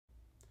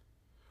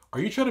Are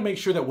you trying to make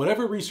sure that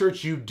whatever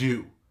research you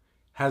do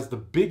has the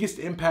biggest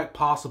impact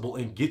possible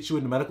and gets you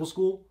into medical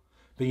school?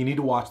 Then you need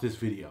to watch this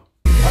video.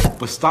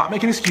 But stop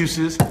making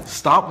excuses,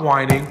 stop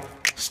whining,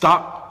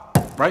 stop,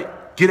 right?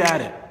 Get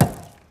at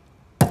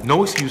it.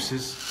 No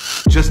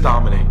excuses, just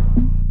dominate.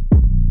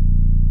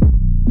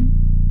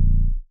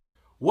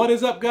 What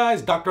is up,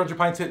 guys? Dr.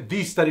 Pinesett,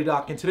 the study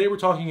doc, and today we're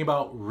talking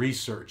about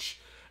research.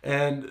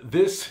 And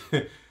this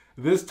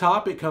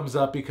topic comes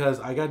up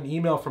because I got an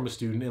email from a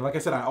student, and like I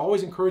said, I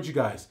always encourage you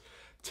guys,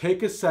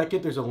 take a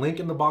second, there's a link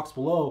in the box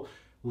below,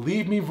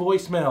 leave me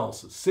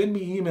voicemails, send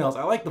me emails.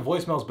 I like the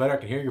voicemails better, I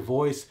can hear your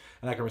voice,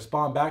 and I can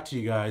respond back to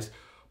you guys,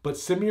 but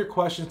send me your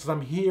questions because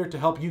I'm here to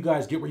help you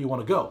guys get where you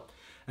want to go.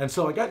 And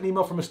so I got an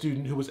email from a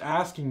student who was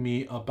asking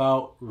me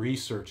about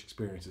research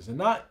experiences, and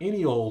not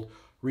any old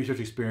research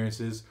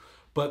experiences,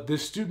 but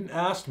this student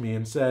asked me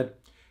and said,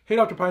 hey,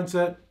 Dr.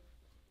 Pinesett,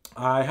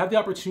 I had the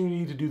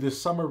opportunity to do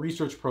this summer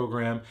research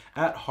program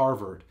at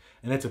Harvard,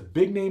 and it's a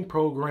big name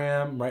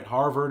program, right?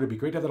 Harvard, it'd be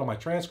great to have that on my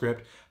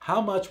transcript. How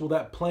much will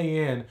that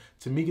play in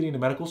to me getting to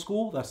medical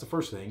school? That's the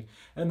first thing.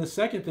 And the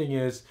second thing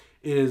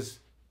is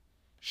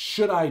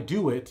should I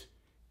do it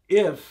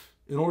if,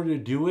 in order to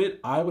do it,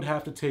 I would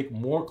have to take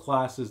more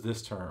classes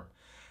this term?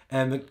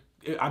 And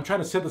I'm trying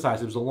to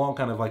synthesize, it was a long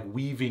kind of like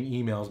weaving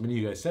emails many of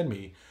you guys send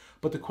me,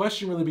 but the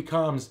question really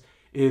becomes,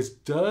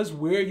 does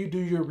where you do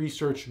your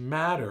research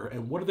matter,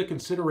 and what are the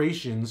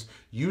considerations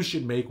you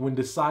should make when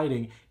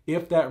deciding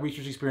if that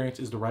research experience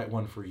is the right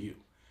one for you?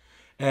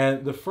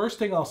 And the first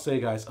thing I'll say,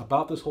 guys,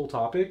 about this whole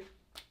topic,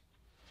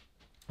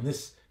 and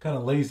this kind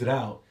of lays it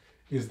out,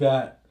 is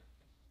that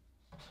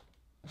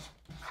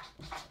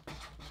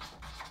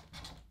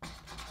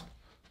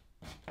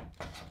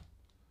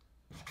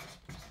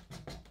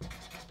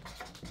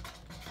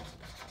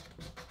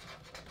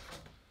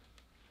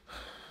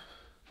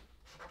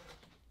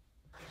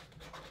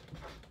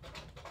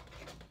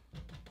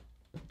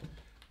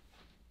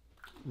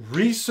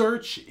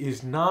research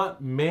is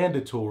not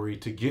mandatory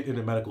to get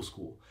into medical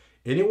school.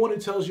 Anyone who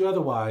tells you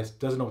otherwise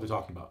doesn't know what they're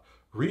talking about.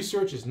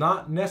 Research is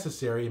not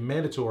necessary and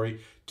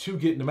mandatory to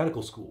get into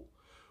medical school.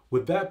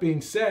 With that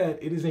being said,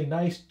 it is a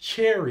nice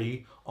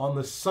cherry on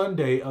the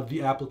sundae of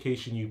the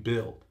application you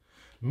build.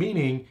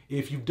 Meaning,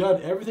 if you've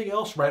done everything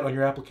else right on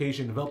your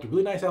application, developed a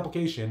really nice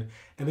application,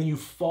 and then you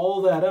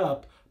follow that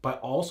up by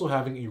also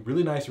having a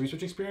really nice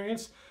research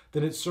experience,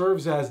 then it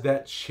serves as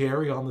that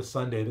cherry on the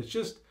sundae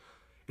that's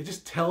it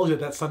just tells you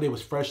that sundae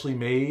was freshly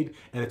made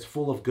and it's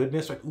full of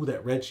goodness, like, ooh,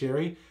 that red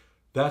cherry.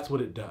 That's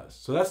what it does.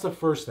 So that's the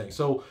first thing.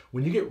 So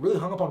when you get really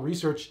hung up on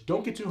research,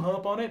 don't get too hung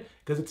up on it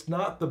because it's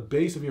not the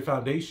base of your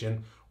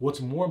foundation. What's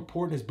more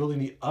important is building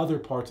the other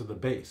parts of the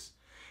base.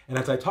 And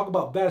as I talk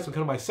about that, it's going to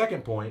come to my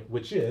second point,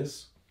 which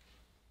is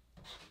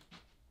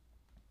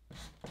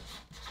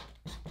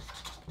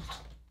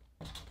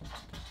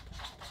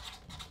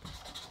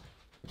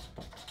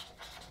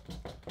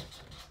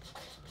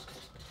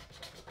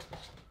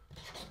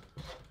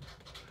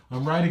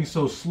I'm writing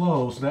so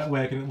slow so that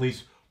way I can at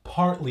least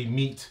partly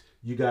meet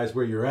you guys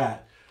where you're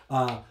at.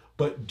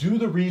 But do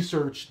the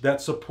research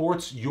that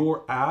supports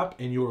your app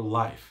and your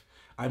life.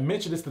 I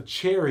mentioned it's the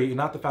cherry and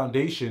not the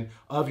foundation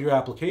of your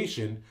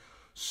application.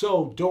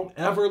 So don't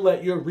ever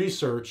let your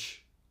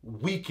research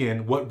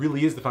weaken what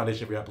really is the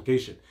foundation of your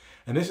application.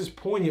 And this is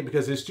poignant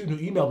because this student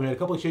who emailed me had a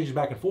couple of changes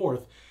back and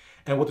forth.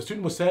 And what the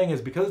student was saying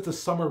is because it's a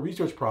summer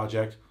research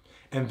project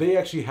and they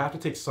actually have to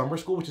take summer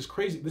school, which is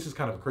crazy. This is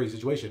kind of a crazy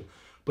situation.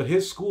 But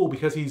his school,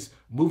 because he's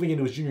moving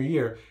into his junior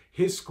year,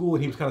 his school,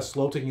 and he was kind of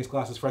slow taking his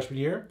classes freshman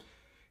year,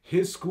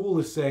 his school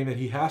is saying that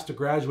he has to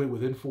graduate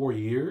within 4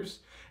 years.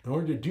 In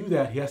order to do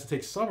that, he has to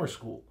take summer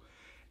school.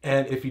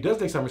 And if he does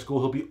take summer school,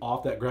 he'll be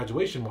off that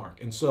graduation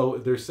mark. And so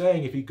they're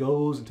saying if he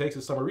goes and takes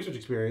his summer research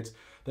experience,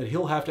 that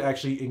he'll have to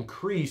actually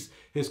increase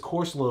his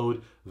course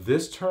load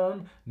this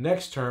term,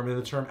 next term, and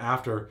the term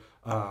after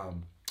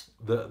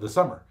the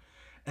summer.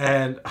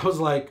 And I was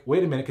like,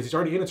 wait a minute, because he's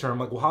already in a term. I'm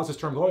like, well, how's this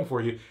term going for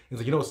you? He's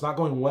like, it's not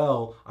going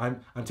well. I'm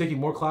taking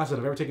more classes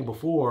than I've ever taken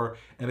before,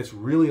 and it's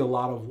really a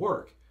lot of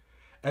work.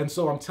 And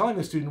so I'm telling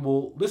the student,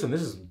 well, listen,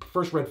 this is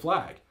first red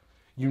flag.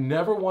 You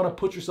never want to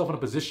put yourself in a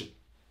position.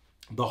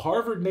 The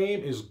Harvard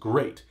name is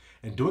great,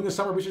 and doing a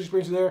summer research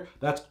experience there,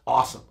 that's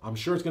awesome. I'm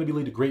sure it's going to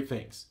lead to great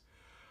things.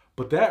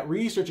 But that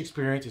research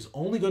experience is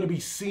only going to be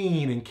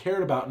seen and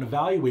cared about and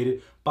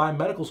evaluated by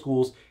medical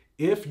schools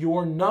if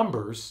your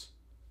numbers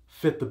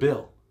fit the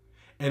bill.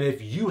 And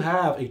if you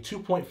have a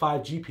 2.5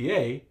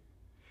 GPA,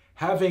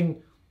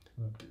 having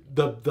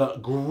the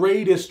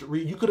greatest,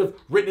 you could have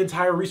written an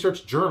entire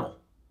research journal.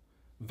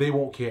 They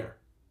won't care,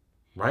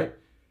 right?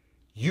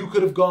 You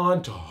could have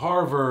gone to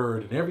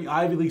Harvard and every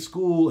Ivy League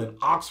school and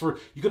Oxford.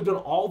 You could have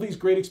done all these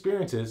great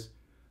experiences.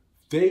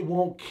 They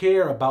won't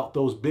care about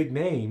those big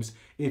names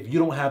if you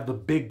don't have the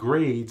big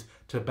grades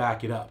to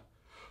back it up.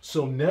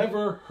 So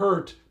never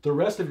hurt the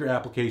rest of your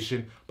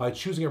application by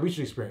choosing a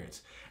research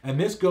experience. And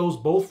this goes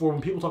both for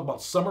when people talk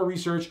about summer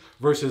research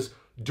versus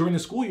during the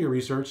school year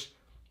research.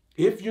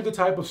 If you're the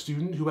type of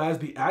student who has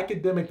the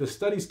academic, the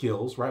study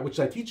skills, right, which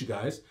I teach you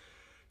guys,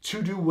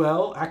 to do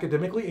well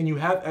academically and you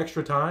have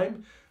extra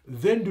time,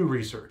 then do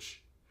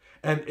research.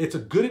 And it's a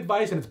good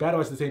advice and it's bad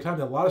advice at the same time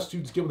that a lot of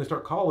students get when they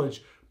start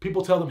college.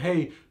 People tell them,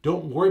 hey,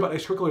 don't worry about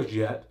extracurriculars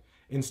yet.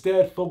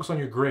 Instead, focus on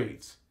your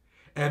grades.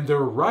 And they're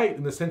right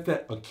in the sense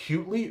that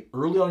acutely,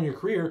 early on in your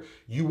career,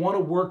 you want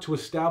to work to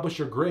establish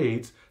your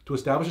grades, to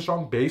establish a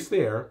strong base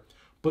there,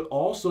 but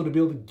also to be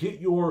able to get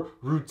your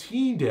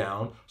routine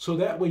down so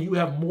that way you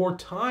have more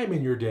time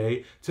in your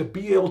day to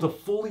be able to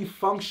fully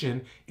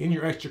function in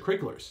your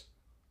extracurriculars.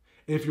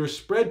 If you're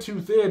spread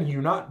too thin,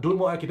 you're not doing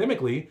well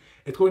academically,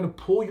 it's going to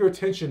pull your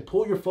attention,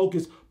 pull your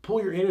focus,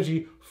 pull your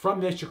energy from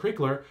the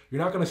extracurricular.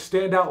 You're not going to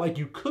stand out like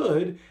you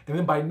could, and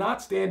then by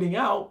not standing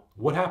out,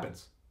 what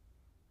happens?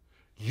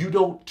 You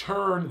don't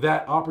turn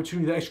that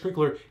opportunity, that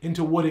extracurricular,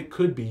 into what it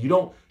could be. You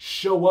don't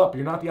show up.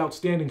 You're not the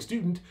outstanding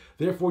student.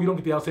 Therefore, you don't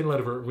get the outstanding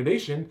letter of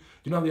recommendation.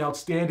 You're not the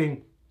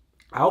outstanding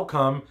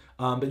outcome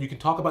that you can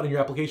talk about in your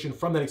application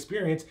from that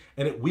experience,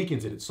 and it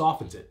weakens it. It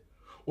softens it.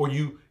 Or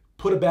you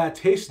put a bad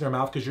taste in their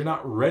mouth because you're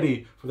not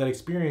ready for that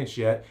experience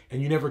yet,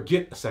 and you never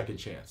get a second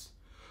chance.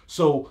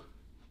 So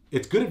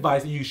it's good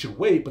advice that you should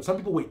wait, but some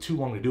people wait too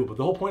long to do it. But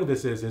the whole point of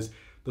this is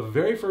the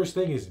very first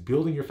thing is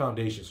building your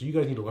foundation. So you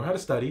guys need to learn how to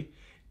study,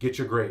 get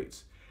your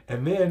grades,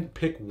 and then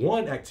pick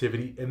one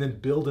activity and then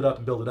build it up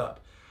and build it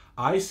up.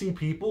 I see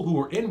people who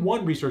are in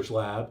one research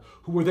lab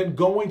who are then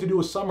going to do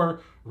a summer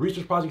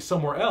research project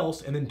somewhere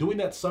else and then doing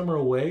that summer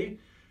away.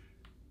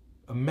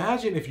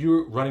 Imagine if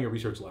you're running a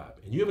research lab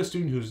and you have a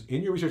student who's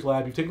in your research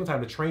lab, you've taken the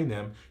time to train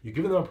them, you've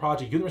given them a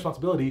project, you give them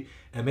responsibility,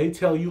 and they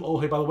tell you, oh,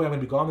 hey, by the way, I'm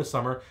gonna be gone this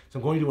summer, so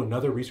I'm going to do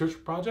another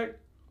research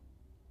project.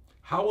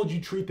 How would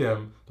you treat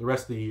them the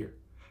rest of the year?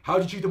 How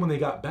would you treat them when they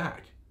got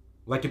back?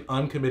 Like an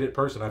uncommitted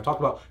person. I've talked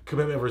about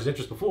commitment versus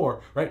interest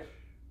before, right?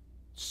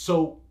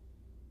 So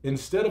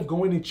instead of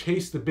going to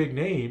chase the big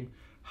name,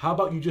 how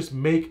about you just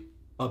make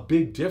a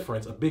big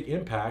difference, a big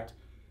impact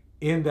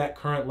in that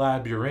current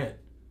lab you're in?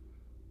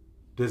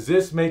 Does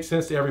this make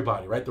sense to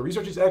everybody, right? The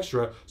research is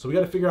extra, so we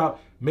got to figure out,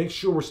 make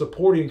sure we're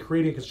supporting and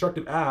creating a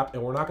constructive app,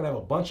 and we're not going to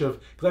have a bunch of,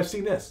 because I've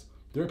seen this.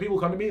 There are people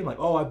who come to me and like,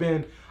 oh, I've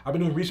been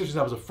doing research since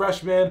I was a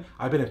freshman.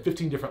 I've been in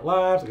 15 different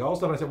labs, like all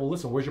stuff. And I said, well,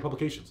 listen, where's your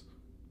publications?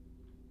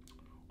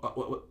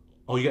 What?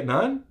 Oh, you got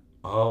none?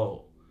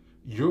 Oh,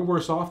 you're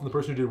worse off than the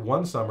person who did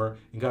one summer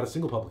and got a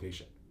single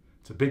publication.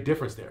 It's a big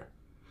difference there.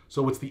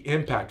 So it's the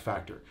impact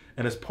factor.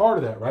 And as part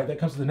of that, right, that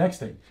comes to the next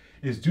thing,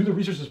 is do the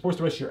research that supports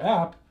the rest of your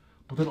app,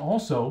 but then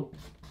also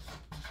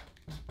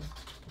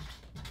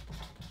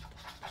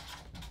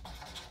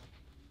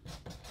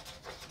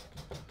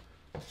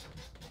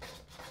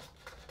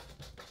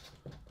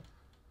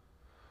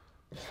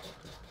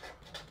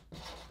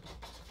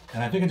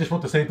and I think I just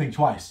wrote the same thing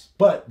twice,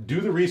 but do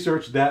the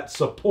research that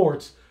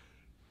supports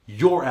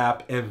your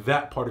app and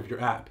that part of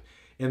your app.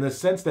 In the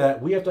sense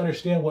that we have to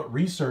understand what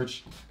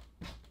research,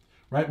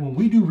 right? When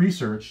we do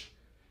research,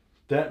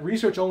 that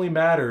research only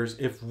matters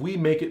if we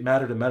make it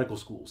matter to medical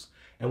schools.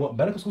 And what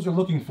medical schools are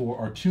looking for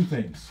are two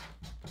things.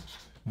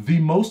 The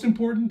most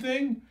important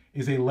thing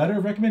is a letter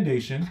of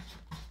recommendation.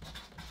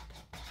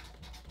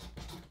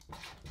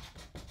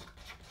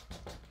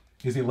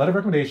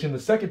 The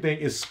second thing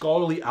is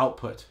scholarly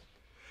output.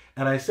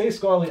 And I say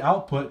scholarly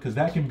output because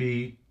that can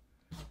be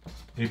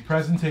a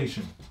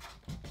presentation,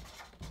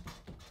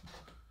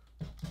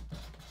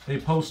 a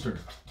poster,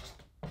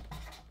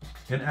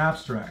 an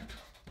abstract.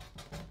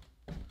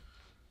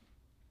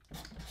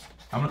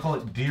 I'm going to call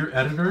it Dear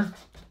Editor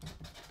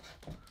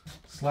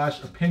 /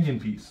 opinion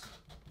piece.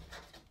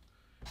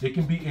 It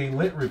can be a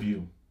lit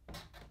review,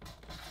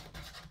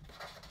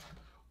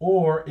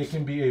 or it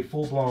can be a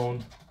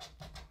full-blown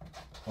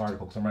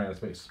article because I'm running out of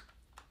space.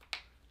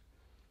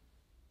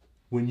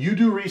 When you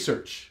do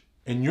research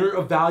and you're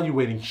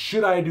evaluating,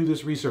 should I do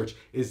this research?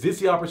 Is this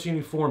the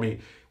opportunity for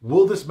me?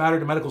 Will this matter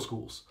to medical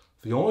schools?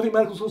 The only thing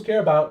medical schools care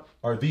about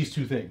are these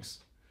two things.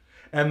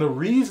 And the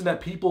reason that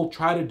people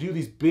try to do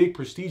these big,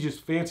 prestigious,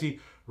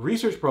 fancy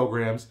research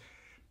programs,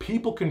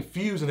 people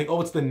confuse and think, oh,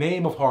 it's the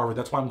name of Harvard,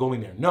 that's why I'm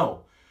going there.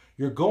 No,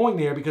 you're going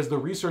there because the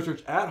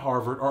researchers at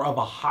Harvard are of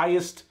the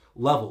highest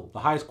level, the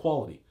highest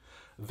quality.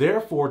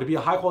 Therefore, to be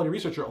a high quality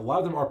researcher, a lot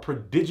of them are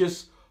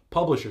prodigious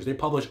publishers. They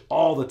publish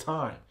all the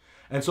time.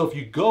 And so if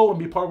you go and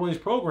be part of one of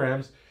these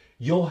programs,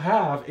 you'll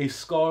have a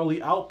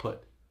scholarly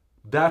output.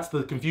 That's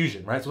the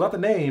confusion, right? So not the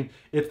name,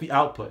 it's the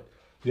output.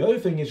 The other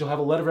thing is you'll have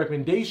a letter of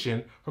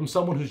recommendation from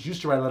someone who's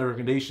used to write letter of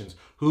recommendations,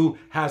 who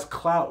has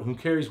clout, who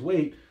carries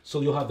weight,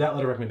 so you'll have that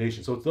letter of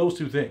recommendation. So it's those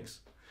two things.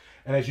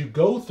 And as you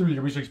go through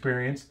your research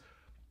experience,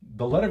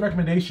 the letter of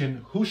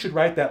recommendation, who should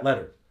write that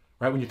letter,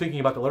 right? When you're thinking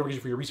about the letter of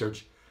recommendation for your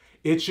research,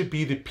 it should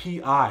be the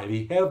PI,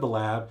 the head of the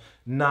lab,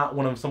 not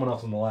someone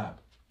else in the lab.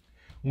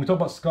 When we talk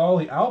about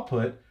scholarly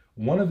output,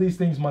 one of these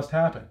things must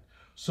happen.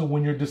 So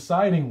when you're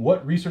deciding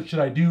what research should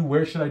I do,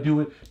 where should I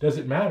do it, does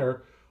it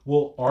matter?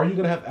 Well, are you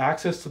going to have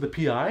access to the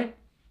PI?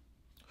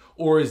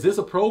 Or is this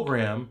a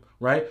program,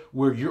 right,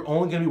 where you're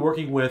only going to be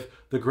working with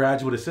the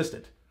graduate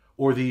assistant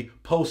or the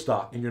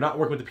postdoc and you're not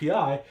working with the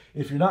PI?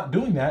 If you're not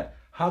doing that,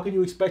 how can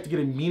you expect to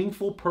get a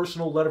meaningful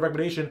personal letter of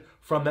recommendation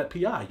from that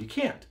PI? You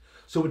can't.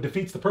 So it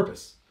defeats the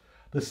purpose.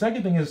 The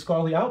second thing is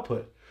scholarly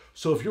output.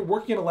 So if you're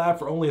working in a lab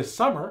for only a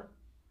summer,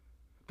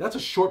 that's a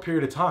short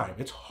period of time.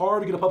 It's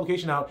hard to get a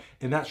publication out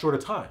in that short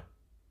of time.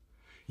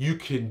 You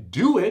can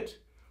do it,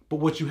 but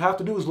what you have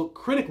to do is look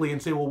critically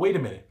and say, well, wait a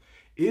minute.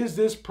 Is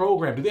this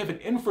program, do they have an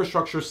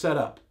infrastructure set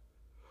up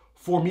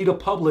for me to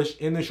publish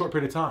in this short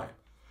period of time?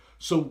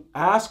 So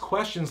ask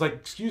questions like,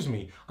 excuse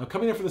me, I'm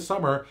coming in for the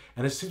summer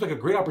and it seems like a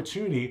great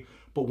opportunity,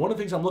 but one of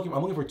the things I'm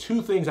looking for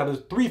 2 things out of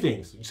this, 3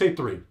 things, you say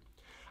 3.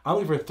 I'm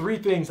looking for 3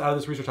 things out of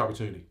this research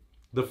opportunity.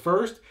 The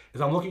first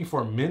is I'm looking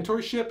for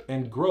mentorship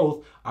and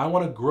growth. I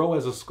want to grow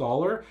as a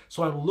scholar,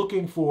 so I'm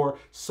looking for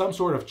some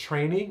sort of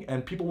training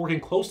and people working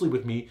closely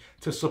with me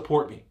to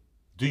support me.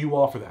 Do you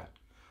offer that?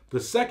 The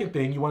second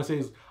thing you want to say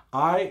is,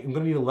 I am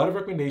going to need a letter of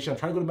recommendation. I'm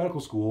trying to go to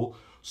medical school.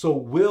 So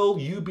will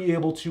you be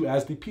able to,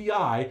 as the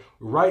PI,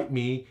 write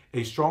me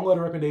a strong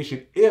letter of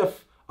recommendation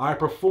if I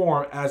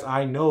perform as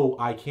I know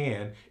I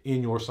can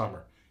in your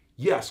summer?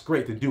 Yes,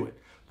 great, then do it.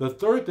 The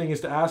third thing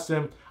is to ask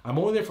them, I'm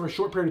only there for a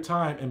short period of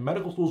time and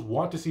medical schools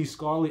want to see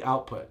scholarly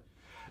output.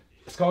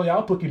 Scholarly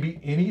output can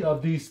be any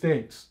of these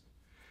things.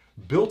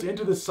 Built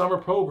into the summer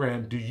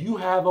program, do you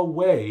have a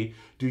way,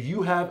 do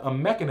you have a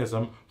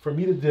mechanism for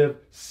me to give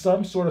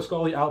some sort of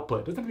scholarly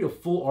output? It doesn't have to be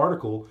a full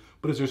article,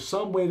 but is there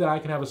some way that I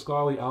can have a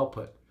scholarly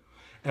output?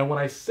 And when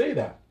I say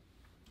that,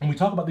 and we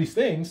talk about these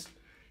things,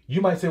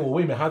 you might say, well,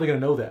 wait a minute, how are they going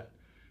to know that?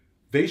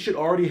 They should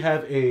already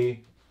have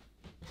a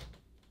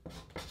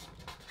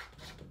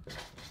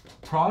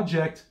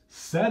project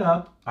set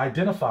up,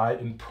 identified,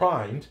 and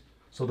primed.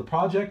 So the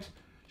project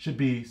should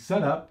be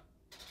set up,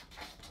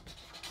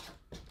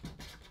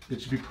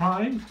 it should be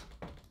primed,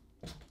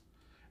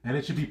 and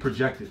it should be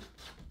projected.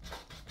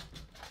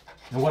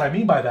 And what I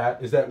mean by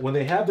that is that when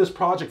they have this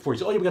project for you,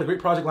 say, oh, yeah, we got a great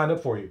project lined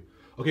up for you.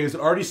 Okay, is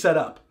it already set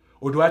up?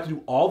 Or do I have to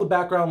do all the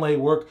background lay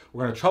work?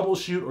 We're going to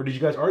troubleshoot, or did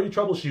you guys already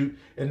troubleshoot,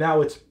 and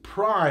now it's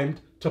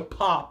primed to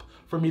pop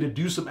for me to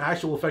do some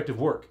actual effective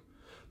work?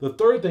 The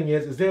third thing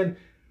is then,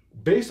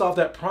 based off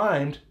that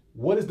primed,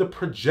 what is the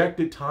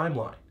projected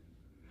timeline?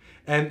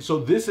 And so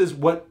this is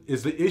what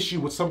is the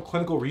issue with some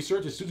clinical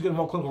research. As students get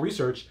involved in clinical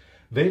research,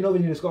 they know they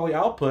need a scholarly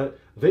output.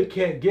 They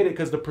can't get it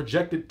because the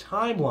projected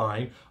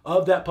timeline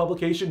of that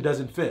publication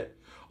doesn't fit.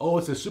 Oh,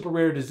 it's a super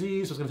rare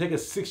disease, so it's going to take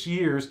us 6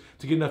 years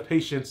to get enough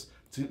patients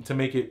to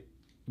make it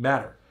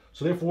matter.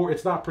 So therefore,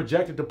 it's not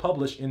projected to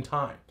publish in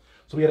time.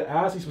 So we had to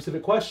ask these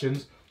specific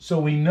questions so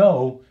we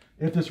know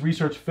if this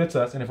research fits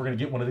us and if we're going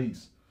to get one of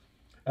these.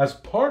 As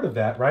part of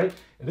that, right,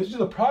 and this is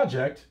a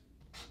project,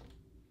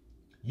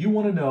 you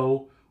want to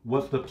know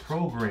what the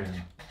program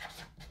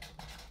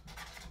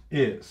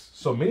is.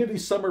 So many of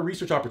these summer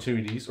research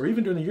opportunities, or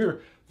even during the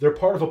year, they're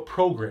part of a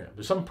program.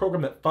 There's some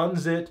program that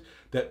funds it,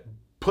 that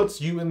puts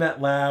you in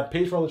that lab,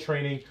 pays for all the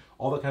training,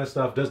 all that kind of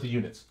stuff, does the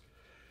units.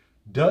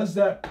 Does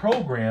that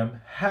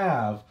program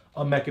have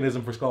a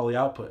mechanism for scholarly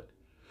output?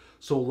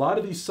 So a lot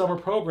of these summer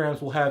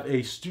programs will have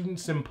a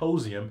student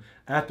symposium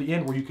at the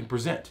end where you can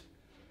present.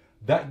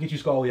 That gets you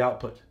scholarly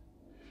output.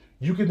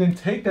 You can then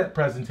take that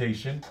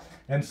presentation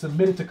and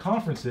submit it to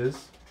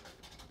conferences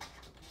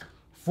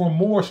for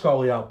more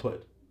scholarly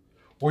output.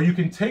 Or you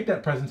can take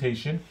that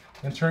presentation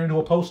and turn it into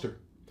a poster.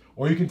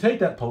 Or you can take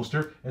that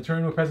poster and turn it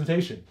into a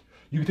presentation.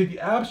 You can take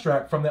the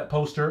abstract from that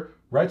poster,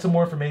 write some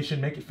more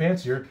information, make it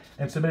fancier,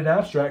 and submit an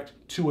abstract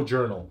to a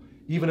journal.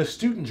 Even a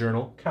student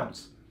journal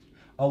counts.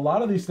 A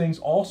lot of these things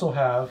also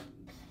have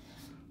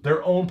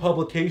their own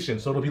publication.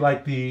 So it'll be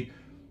like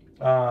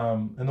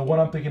and the one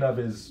I'm thinking of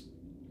is,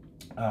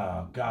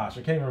 gosh,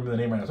 I can't even remember the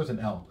name right now, so it's an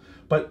L.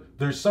 But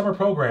there's summer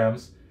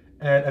programs,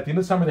 and at the end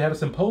of the summer they have a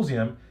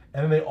symposium,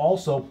 and then they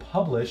also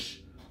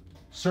publish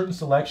certain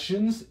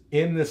selections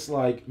in this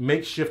like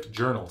makeshift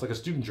journal. It's like a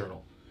student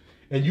journal.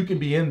 And you can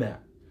be in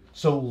that.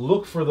 So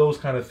look for those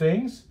kind of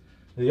things.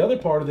 The other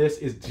part of this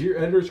is dear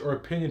editors or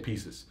opinion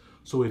pieces.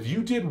 So if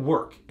you did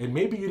work, and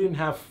maybe you didn't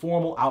have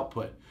formal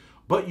output,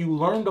 but you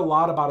learned a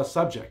lot about a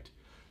subject,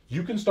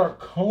 you can start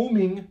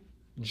combing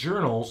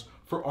journals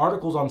for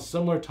articles on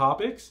similar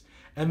topics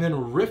and then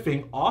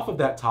riffing off of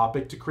that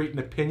topic to create an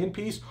opinion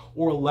piece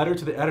or a letter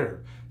to the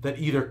editor that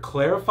either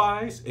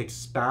clarifies,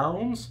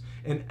 expounds,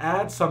 and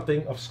adds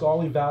something of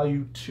scholarly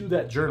value to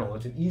that journal.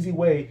 It's an easy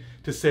way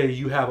to say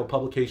you have a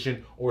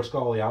publication or a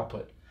scholarly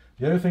output.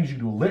 The other things, you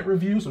can do a lit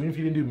review. So even if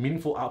you didn't do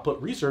meaningful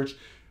output research,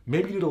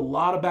 maybe you did a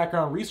lot of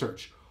background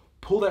research.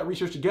 Pull that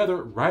research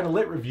together, write a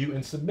lit review,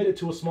 and submit it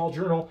to a small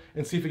journal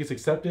and see if it gets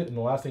accepted. And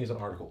the last thing is an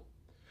article.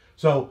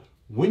 So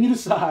when you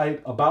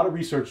decide about a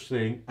research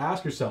thing,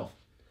 ask yourself,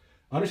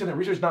 understand that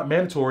research is not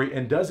mandatory,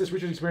 and does this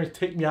research experience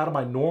take me out of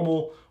my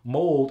normal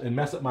mold and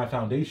mess up my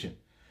foundation?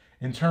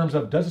 In terms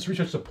of, does this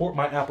research support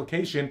my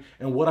application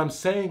and what I'm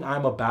saying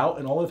I'm about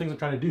and all the things I'm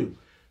trying to do?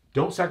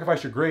 Don't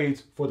sacrifice your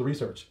grades for the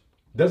research.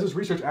 Does this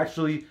research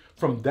actually,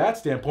 from that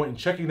standpoint and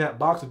checking that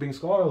box of being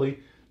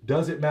scholarly,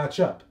 does it match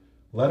up?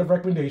 Letter of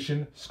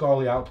recommendation,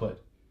 scholarly output.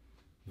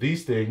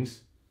 These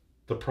things,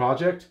 the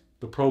project,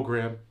 the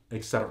program,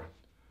 etc.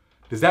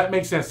 Does that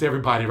make sense to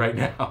everybody right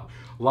now?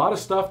 A lot of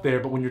stuff there,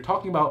 but when you're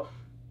talking about,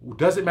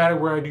 does it matter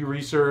where I do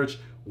research?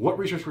 what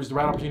research was the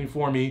right opportunity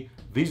for me?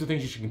 These are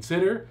things you should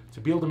consider to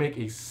be able to make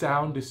a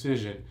sound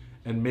decision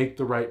and make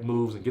the right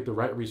moves and get the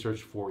right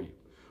research for you.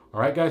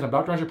 All right, guys, I'm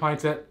Dr.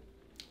 Pinesett.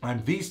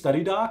 I'm the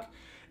study doc,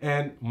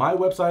 and my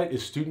website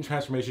is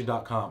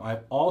studenttransformation.com. I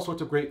have all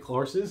sorts of great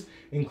courses,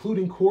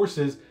 including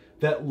courses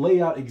that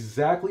lay out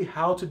exactly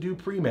how to do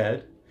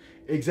pre-med,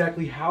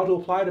 exactly how to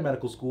apply to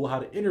medical school, how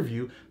to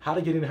interview, how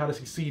to get in, how to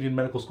succeed in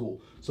medical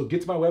school. So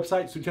get to my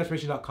website,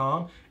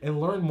 studenttransformation.com,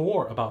 and learn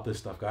more about this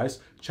stuff, guys.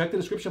 Check the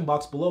description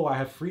box below. I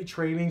have free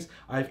trainings,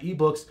 I have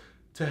ebooks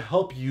to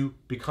help you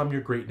become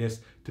your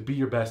greatness, to be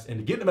your best, and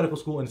to get into medical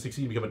school and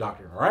succeed and become a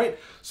doctor, all right?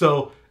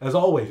 So, as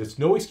always, it's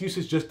no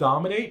excuses, just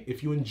dominate.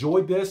 If you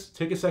enjoyed this,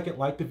 take a second,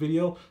 like the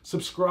video,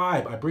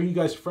 subscribe. I bring you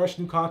guys fresh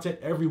new content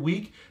every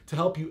week to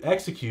help you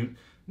execute,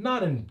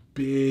 not in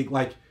big,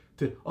 like,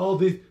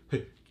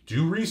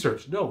 do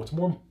research. No, it's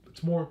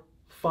more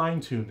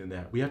fine-tuned than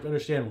that. We have to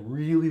understand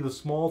really the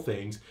small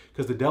things,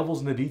 because the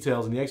devil's in the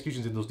details and the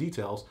execution's in those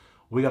details.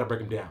 We got to break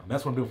them down.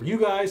 That's what I'm doing for you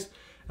guys.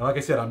 And like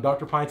I said, I'm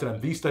Dr. Pinesett, I'm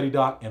the study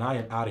doc, and I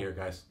am out of here,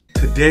 guys.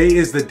 Today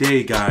is the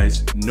day,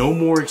 guys. No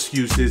more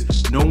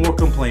excuses, no more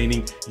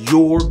complaining.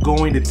 You're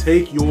going to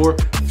take your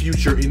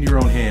future in your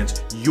own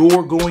hands.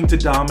 You're going to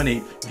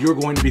dominate. You're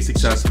going to be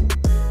successful.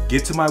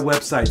 Get to my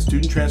website,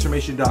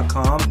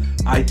 studenttransformation.com.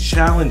 I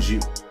challenge you.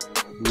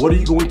 What are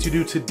you going to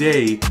do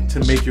today to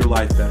make your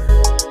life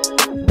better?